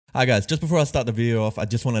Hi guys, just before I start the video off, I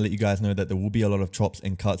just want to let you guys know that there will be a lot of chops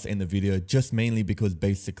and cuts in the video, just mainly because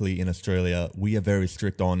basically in Australia, we are very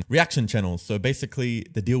strict on reaction channels. So basically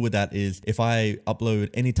the deal with that is if I upload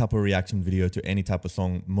any type of reaction video to any type of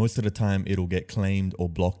song, most of the time it'll get claimed or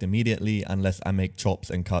blocked immediately unless I make chops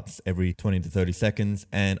and cuts every 20 to 30 seconds.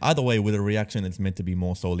 And either way, with a reaction, it's meant to be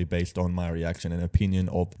more solely based on my reaction and opinion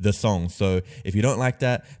of the song. So if you don't like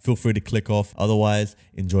that, feel free to click off. Otherwise,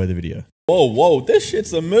 enjoy the video. Whoa, this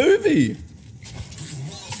shit's a movie.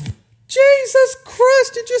 Jesus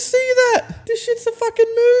Christ, did you see that? This shit's a fucking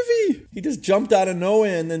movie. He just jumped out of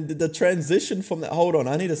nowhere and then did the transition from that. Hold on,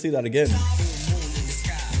 I need to see that again.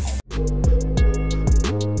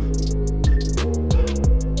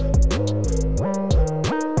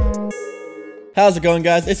 How's it going,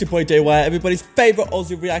 guys? It's your boy Wyatt, everybody's favorite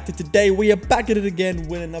Aussie reactor. Today we are back at it again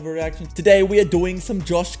with another reaction. Today we are doing some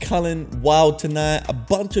Josh Cullen Wild Tonight. A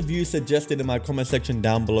bunch of you suggested in my comment section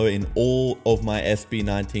down below in all of my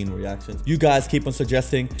SB19 reactions. You guys keep on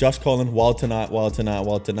suggesting Josh Cullen Wild Tonight, Wild Tonight,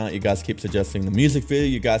 Wild Tonight. You guys keep suggesting the music video.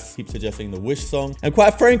 You guys keep suggesting the Wish song. And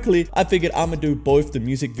quite frankly, I figured I'm gonna do both the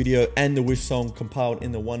music video and the Wish song compiled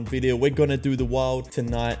in the one video. We're gonna do the Wild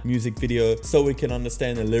Tonight music video so we can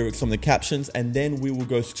understand the lyrics from the captions, and then we will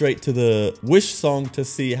go straight to the Wish song to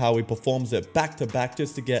see how he performs it back to back,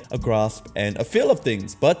 just to get a grasp and a feel of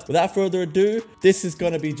things. But without further ado, this is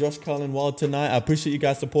gonna be Josh Cullen Wild Tonight. I appreciate you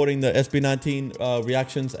guys supporting the SB19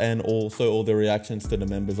 reactions and also all the reactions to the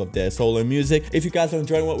members of their solo music. If you guys are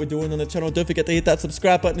enjoying what we're doing on the channel, don't forget to hit that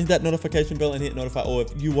subscribe button, hit that notification bell, and hit notify all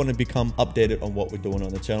if you want to become updated on what we're doing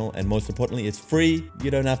on the channel. And most importantly, it's free.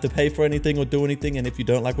 You don't have to pay for anything or do anything. And if you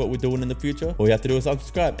don't like what we're doing in the future, all you have to do is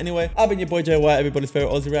unsubscribe. Anyway, I've been your boy Wyatt, everybody's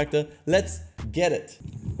favorite Aussie reactor. Let's get it.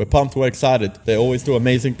 We're pumped, we're excited. They always do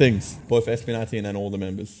amazing things, both SB19 and all the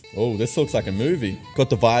members. Oh, this looks like a movie. Got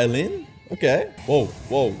the violin. Okay.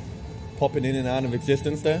 Whoa. Popping in and out of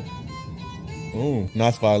existence there. Oh,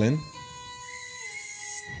 nice violin.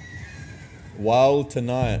 Wild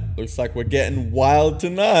Tonight. Looks like we're getting wild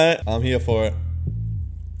tonight. I'm here for it.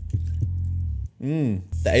 The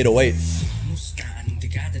 808s.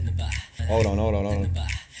 Hold on.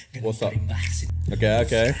 What's up?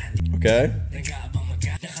 Okay.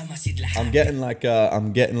 I'm getting like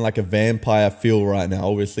a vampire feel right now.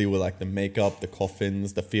 Obviously with like the makeup, the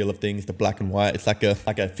coffins, the feel of things, the black and white. It's like a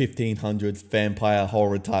 1500s vampire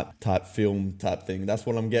horror type film type thing. That's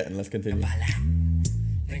what I'm getting. Let's continue.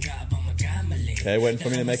 Okay, waiting for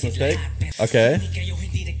me to make a mistake. Okay.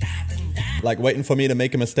 Like waiting for me to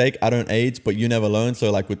make a mistake. I don't age, but you never learn. So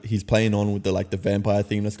like he's playing on with the vampire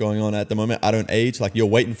theme that's going on at the moment. I don't age. Like you're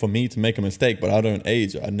waiting for me to make a mistake, but I don't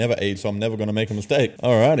age. I never age, so I'm never gonna make a mistake.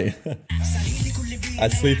 Alrighty. I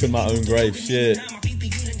sleep in my own grave. Shit.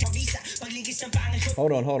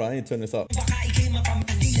 Hold on. I need to turn this up.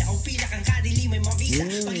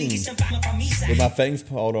 With my fangs,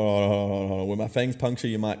 hold on. With my fangs puncture,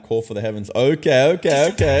 you might call for the heavens.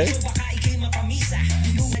 Okay.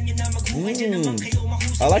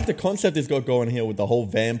 I like the concept it's got going here with the whole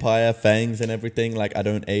vampire fangs and everything. Like I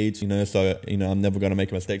don't age, so I'm never gonna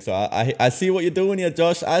make a mistake. So I see what you're doing here,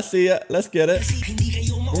 Josh. I see it. Let's get it.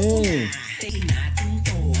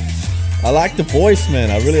 I like the voice,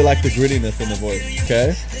 man. I really like the grittiness in the voice.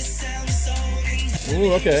 Okay.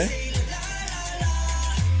 Ooh, okay.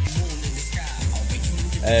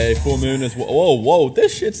 Hey, full moon is whoa.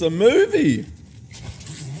 This shit's a movie.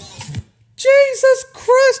 Jesus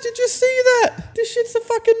Christ, did you see that? This shit's a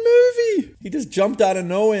fucking movie. He just jumped out of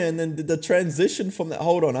nowhere and then did the transition from that.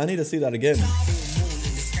 Hold on, I need to see that again.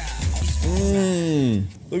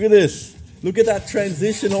 Look at this. Look at that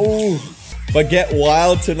transition. Oh, but get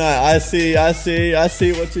wild tonight. I see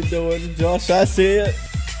what you're doing, Josh. I see it.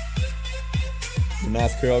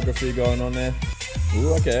 Nice choreography going on there.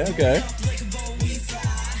 Ooh, okay.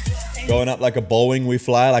 Going up like a Boeing, we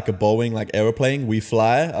fly. Like a Boeing, like aeroplane, we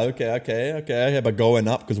fly. Okay. Yeah, but going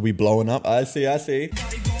up because we blowing up. I see.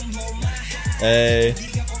 Hey.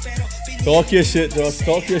 Talk your shit, Josh.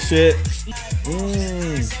 Talk your shit.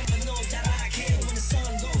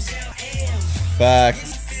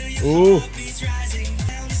 Facts. Ooh.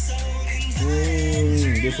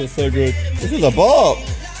 This is so good. This is a bop.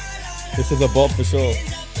 This is a bop for sure.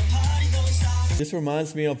 This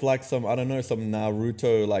reminds me of like some, I don't know, some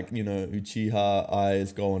Naruto, like, Uchiha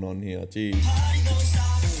eyes going on here. Jeez.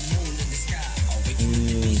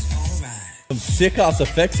 Some sick ass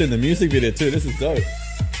effects in the music video too. This is dope.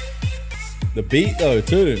 The beat though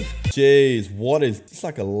too. Jeez, it's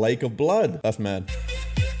like a lake of blood. That's mad.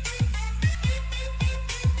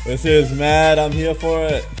 This is mad. I'm here for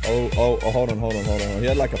it. Oh, hold on. He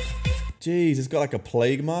had like a Jeez, it's got like a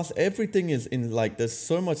plague mask. Everything is in like, there's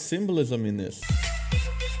so much symbolism in this.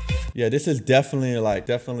 Yeah, this is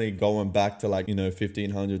definitely going back to like, you know,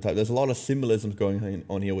 1500 type. There's a lot of symbolism going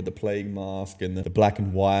on here with the plague mask and the black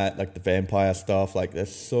and white, like the vampire stuff. Like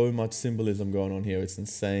there's so much symbolism going on here. It's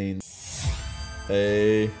insane.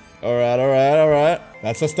 Hey, all right.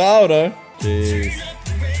 That's a style though. Jeez.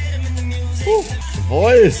 Woo.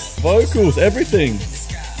 Voice, vocals, everything.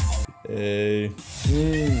 Hey.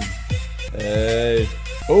 Hey.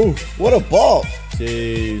 Oh, what a bop.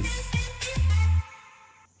 Jeez.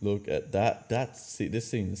 Look at that. See, this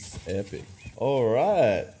scene's epic. All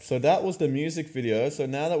right, so that was the music video. So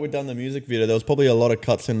now that we've done the music video, there was probably a lot of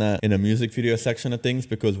cuts in a music video section of things,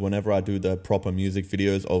 because whenever I do the proper music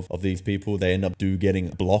videos of these people, they end up getting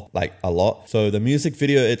blocked like a lot. So the music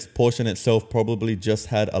video, its portion itself probably just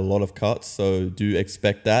had a lot of cuts, so do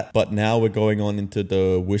expect that. But now we're going on into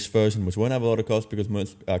the Wish version, which won't have a lot of cuts because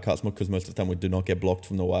most of the time we do not get blocked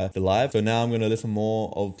from the live. So now I'm gonna listen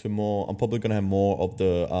I'm probably gonna have more of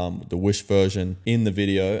the Wish version in the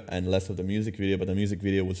video and less of the music video. But the music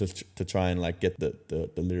video was just to try and like get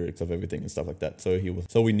the lyrics of everything and stuff like that, so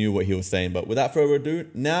we knew what he was saying. But without further ado,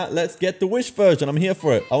 now let's get the Wish version. I'm here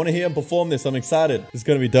for it. I want to hear him perform this. I'm excited. It's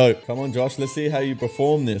gonna be dope. Come on, Josh, let's see how you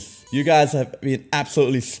perform this. You guys have been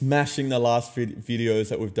absolutely smashing the last videos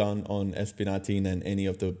that we've done on SB19 and any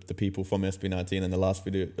of the people from SB19, and the last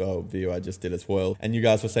video I just did as well. And you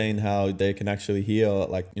guys were saying how they can actually hear,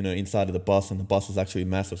 like, you know, inside of the bus, and the bus is actually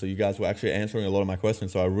massive. So you guys were actually answering a lot of my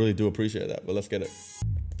questions, so I really do appreciate that. But let's get it.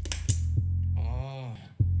 Oh,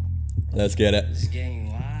 let's get it. it's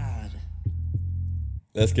getting wild.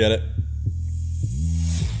 Let's get it.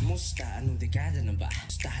 Musta, anong dekada na ba?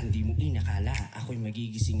 Musta, hindi mo inakala ako'y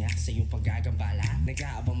magigising at sa iyong paggagambala.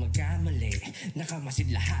 Nag-aabang magkamali, nakamasid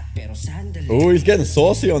lahat, pero sandali. Oh, he's getting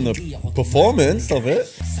saucy on the performance of it.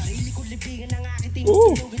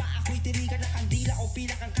 Ooh.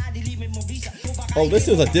 Oh, this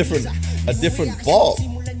is a different bop.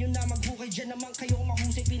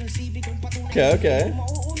 Okay.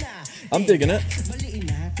 I'm digging it.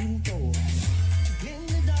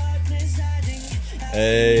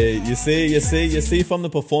 Hey, you see from the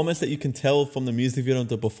performance that you can tell from the music video and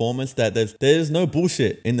the performance that there's no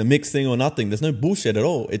bullshit in the mixing or nothing. There's no bullshit at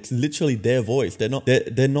all. It's literally their voice. They're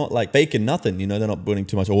not like faking nothing, you know. They're not putting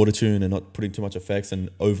too much autotune, they're not putting too much effects and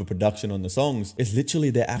overproduction on the songs. It's literally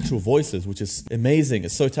their actual voices, which is amazing.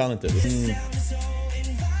 It's so talented.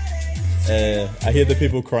 I hear the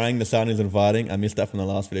people crying. The sound is inviting. I missed that from the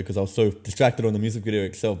last video because I was so distracted on the music video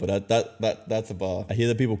itself. But that's a bar. I hear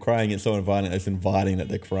the people crying. It's so inviting. It's inviting that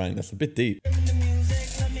they're crying. That's a bit deep.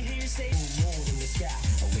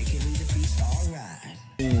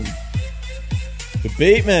 The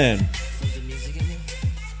beat, man.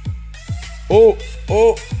 Oh,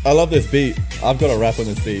 I love this beat. I've got to rap on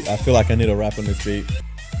this beat. I feel like I need to rap on this beat.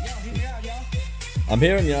 I'm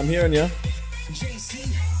hearing you.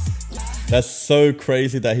 That's so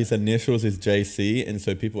crazy that his initials is JC, and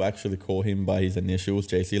so people actually call him by his initials,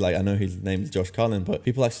 JC. Like, I know his name is Josh Cullen, but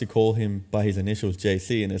people actually call him by his initials,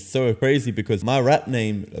 JC. And it's so crazy because my rap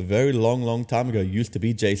name a very long time ago used to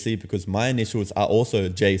be JC, because my initials are also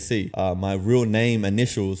JC. My real name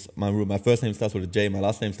initials, my first name starts with a J, my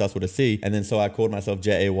last name starts with a C, and then so I called myself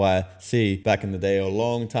JAYC back in the day, a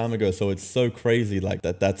long time ago. So it's so crazy like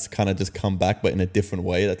that's kind of just come back, but in a different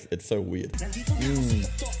way. It's so weird.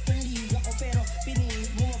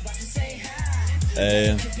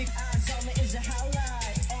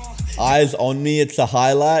 Eyes on me, it's a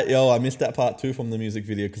highlight. Yo, I missed that part too from the music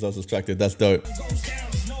video because I was distracted. That's dope.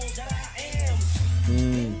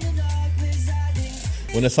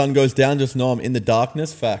 When the sun goes down, just know I'm in the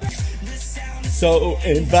darkness. Fact. So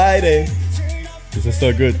inviting. This is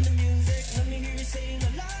so good.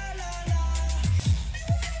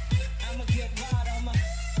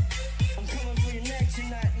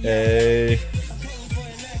 Hey.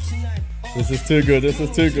 This is too good.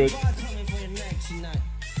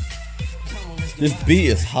 This beat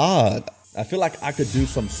is hard. I feel like I could do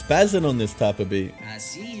some spazzing on this type of beat. I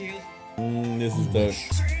see you. This is dope.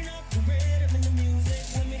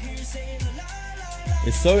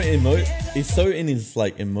 It's so in his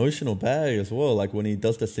like emotional bag as well. Like when he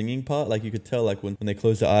does the singing part, like you could tell like when they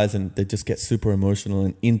close their eyes and they just get super emotional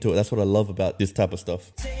and into it. That's what I love about this type of stuff.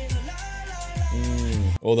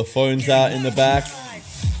 All the phones out in the back.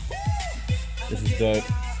 This is dope.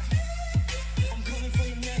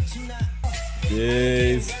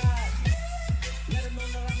 Jeez.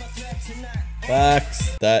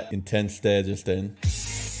 Facts. That intense stare just then.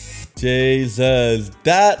 Jesus.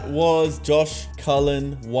 That was Josh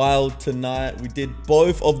Cullen, Wild Tonight. We did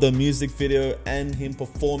both of the music video and him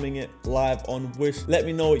performing it live on Wish. Let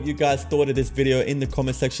me know what you guys thought of this video in the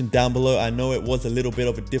comment section down below. I know it was a little bit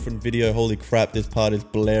of a different video. Holy crap, this part is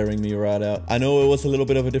blaring me right out. I know it was a little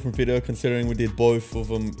bit of a different video considering we did both of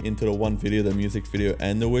them into the one video, the music video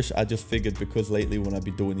and the Wish. I just figured because lately when I be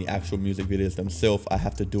doing the actual music videos themselves, I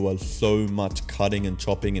have to do so much cutting and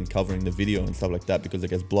chopping and covering the video and stuff like that because it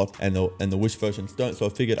gets blocked and the Wish versions don't. So I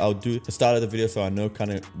figured I'll do the start of the video so I know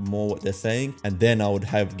kind of more what they're saying, and then I would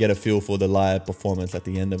get a feel for the live performance at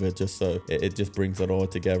the end of it, just so it just brings it all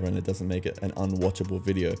together and it doesn't make it an unwatchable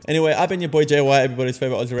video. Anyway, I've been your boy Jay Wyatt, everybody's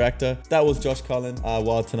favorite Aussie reactor. That was Josh Cullen,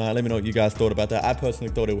 Wild Tonight. Let me know what you guys thought about that. I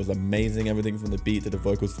personally thought it was amazing. Everything from the beat to the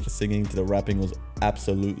vocals to the singing to the rapping was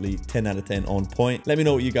absolutely 10 out of 10 on point. Let me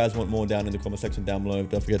know what you guys want more down in the comment section down below.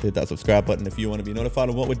 Don't forget to hit that subscribe button if you want to be notified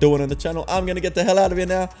of what we're doing on the channel. I'm gonna get the hell out of here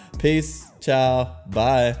now. Peace, ciao,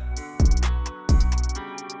 bye.